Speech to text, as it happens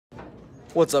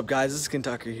What's up, guys? This is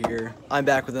Kentucky here. I'm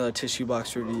back with another tissue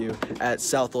box review at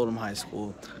South Oldham High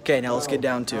School. Okay, now let's get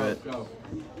down to it.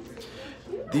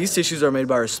 These tissues are made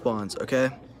by Response, okay?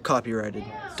 Copyrighted.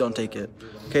 Don't take it.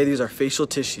 Okay, these are facial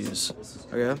tissues,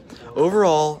 okay?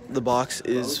 Overall, the box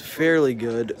is fairly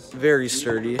good, very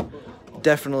sturdy,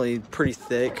 definitely pretty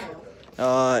thick.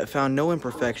 It found no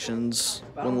imperfections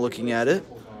when looking at it,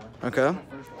 okay?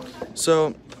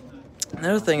 So,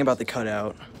 another thing about the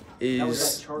cutout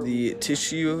is the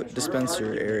tissue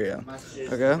dispenser area,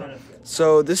 okay?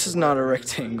 So this is not a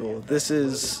rectangle. This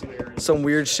is some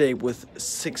weird shape with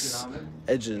 6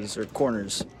 edges or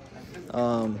corners.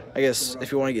 I guess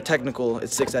if you want to get technical,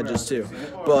 it's 6 edges too.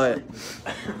 But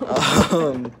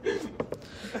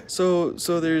so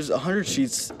there's 100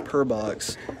 sheets per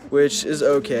box, which is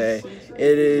okay.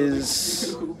 It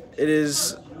is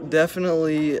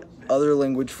definitely other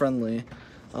language friendly.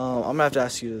 I'm gonna have to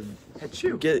ask you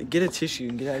to get a tissue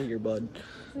and get out of here, bud.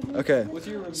 Okay,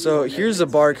 so here's a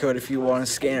barcode if you want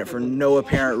to scan it for no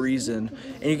apparent reason.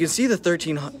 And you can see the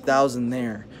 13,000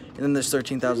 there, and then there's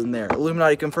 13,000 there.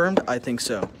 Illuminati confirmed? I think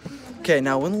so. Okay,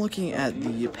 now when looking at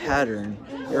the pattern,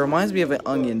 it reminds me of an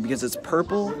onion because it's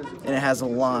purple and it has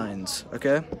lines,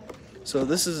 okay? So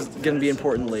this is going to be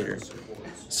important later.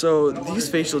 So these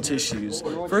facial tissues,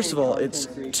 first of all, it's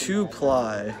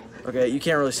 2-ply. Okay, you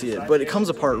can't really see it, but it comes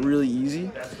apart really easy,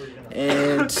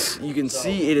 and you can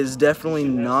see it is definitely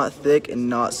not thick and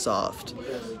not soft.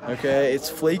 Okay, it's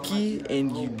flaky,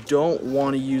 and you don't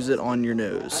want to use it on your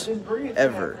nose,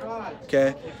 ever.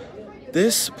 Okay,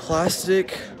 this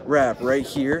plastic wrap right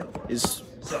here is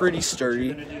pretty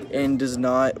sturdy and does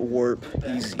not warp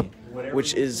easy,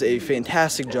 which is a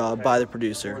fantastic job by the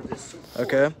producer.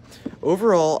 Okay,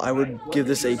 overall, I would give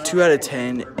this a 2 out of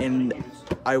 10, and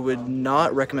I would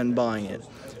not recommend buying it.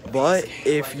 But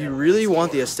if you really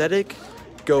want the aesthetic,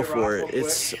 go for it.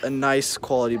 It's a nice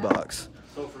quality box.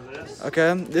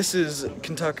 Okay, this is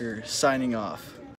Kentucker signing off.